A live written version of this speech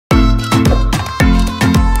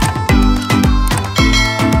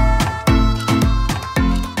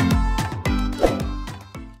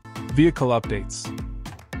Vehicle updates.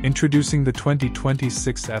 Introducing the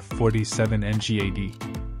 2026 F-47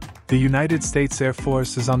 NGAD. The United States Air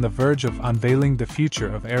Force is on the verge of unveiling the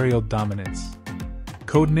future of aerial dominance.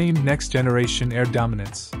 Codenamed Next Generation Air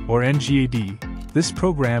Dominance, or NGAD, this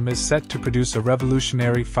program is set to produce a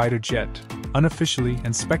revolutionary fighter jet, unofficially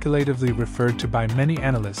and speculatively referred to by many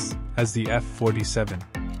analysts as the F-47.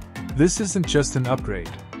 This isn't just an upgrade,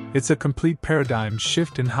 it's a complete paradigm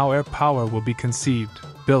shift in how air power will be conceived,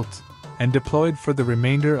 built, and deployed for the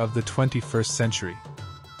remainder of the 21st century.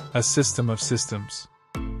 A system of systems.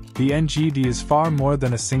 The NGAD is far more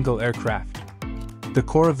than a single aircraft. The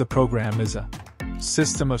core of the program is a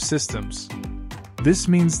system of systems. This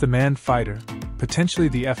means the manned fighter, potentially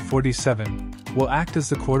the F-47, will act as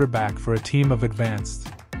the quarterback for a team of advanced,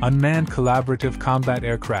 unmanned collaborative combat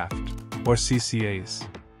aircraft, or CCAs.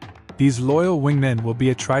 These loyal wingmen will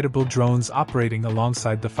be attritable drones operating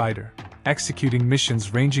alongside the fighter, executing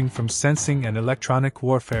missions ranging from sensing and electronic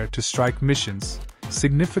warfare to strike missions,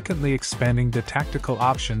 significantly expanding the tactical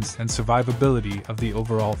options and survivability of the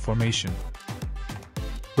overall formation.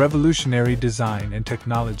 Revolutionary design and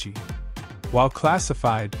technology. While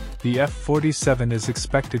classified, the F-47 is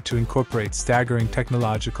expected to incorporate staggering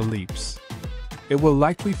technological leaps. It will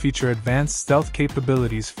likely feature advanced stealth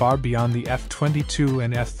capabilities far beyond the F-22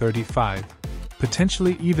 and F-35,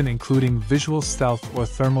 potentially even including visual stealth or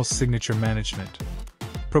thermal signature management.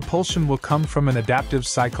 Propulsion will come from an adaptive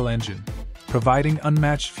cycle engine, providing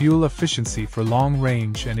unmatched fuel efficiency for long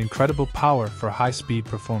range and incredible power for high-speed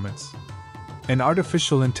performance. An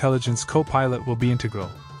artificial intelligence co-pilot will be integral,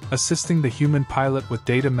 assisting the human pilot with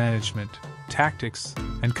data management, tactics,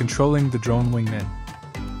 and controlling the drone wingmen.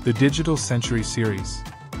 The Digital Century Series.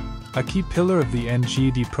 A key pillar of the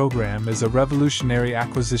NGAD program is a revolutionary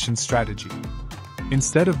acquisition strategy.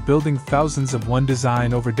 Instead of building thousands of one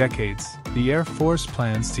design over decades, the Air Force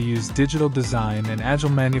plans to use digital design and agile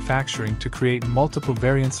manufacturing to create multiple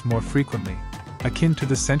variants more frequently, akin to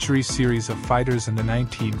the Century series of fighters in the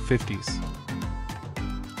 1950s.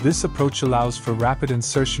 This approach allows for rapid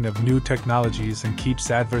insertion of new technologies and keeps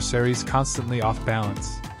adversaries constantly off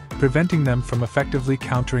balance, preventing them from effectively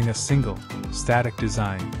countering a single, static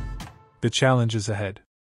design. The challenges ahead.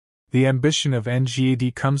 The ambition of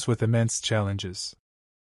NGAD comes with immense challenges.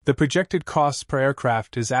 The projected cost per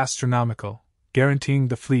aircraft is astronomical, guaranteeing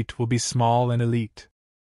the fleet will be small and elite.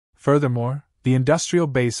 Furthermore, the industrial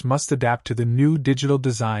base must adapt to the new digital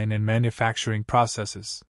design and manufacturing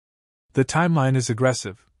processes. The timeline is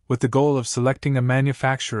aggressive, with the goal of selecting a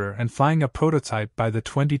manufacturer and flying a prototype by the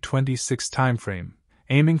 2026 timeframe,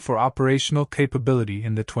 aiming for operational capability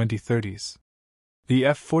in the 2030s. The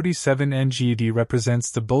F-47 NGAD represents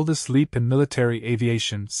the boldest leap in military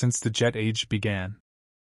aviation since the jet age began.